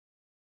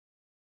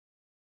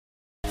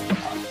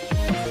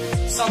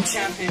Some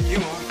champion you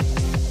are.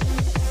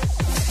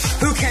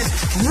 Who can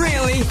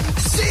really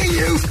see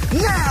you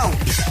now?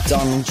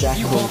 Don Jackal.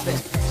 You want this?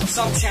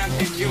 Some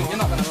champion you are. You're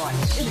not gonna like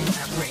it. Get in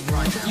that ring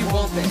right now. You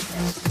want this?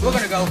 We're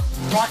gonna go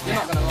right now.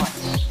 You're not gonna like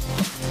it.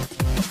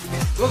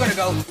 We're gonna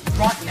go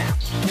right now.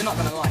 You're not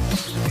gonna like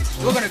it.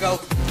 We're gonna go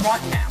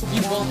right now.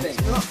 You want this?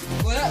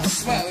 Well,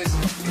 that's swell, isn't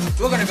it?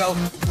 We're gonna go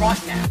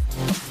right now.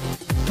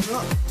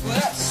 Well,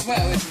 that's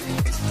swell,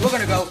 isn't it? We're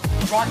gonna go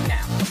right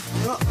now.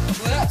 Well,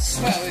 that's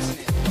swell, isn't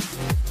it?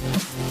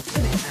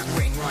 Get in that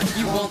ring right now.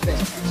 You want this?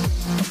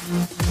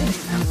 Get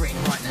in that ring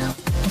right now.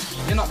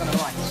 You're not gonna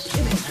like it.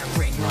 Get in that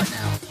ring right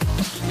now.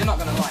 You're not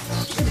gonna like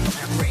it. Get in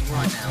that ring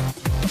right now.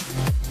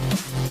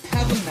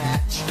 Have a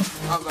match.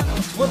 I'm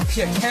gonna whoop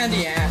your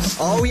candy ass.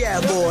 Oh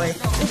yeah, boy. Get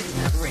in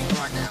that ring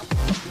right now.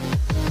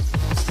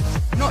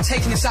 I'm not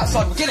taking this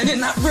outside. We're getting in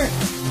that ring.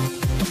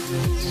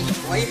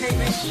 Why you hate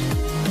me?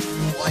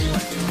 Why you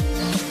want to do it?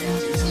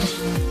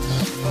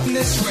 In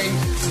this ring,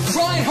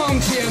 crying home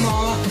to your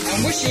mama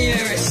and wishing you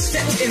were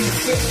stepped in the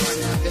foot right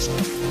now.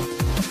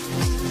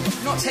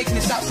 I'm not taking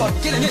this outside.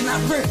 We're getting in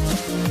that ring.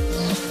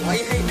 Why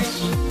you hate me?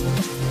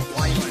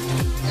 Why you want to do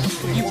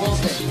it? You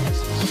want it.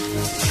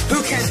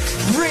 Who can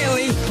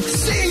really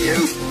see you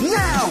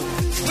now?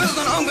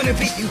 I'm gonna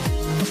beat you.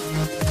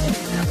 Get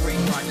in that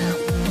ring right now.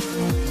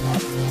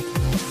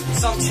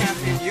 Some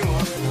champion you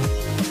are.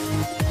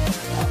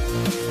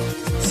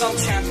 Some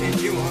champion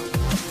you are.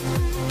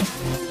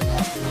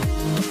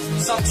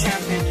 Some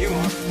champion you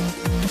are.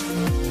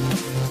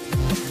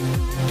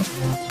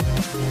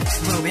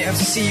 We'll be able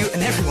to see you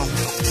and everyone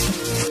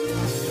will.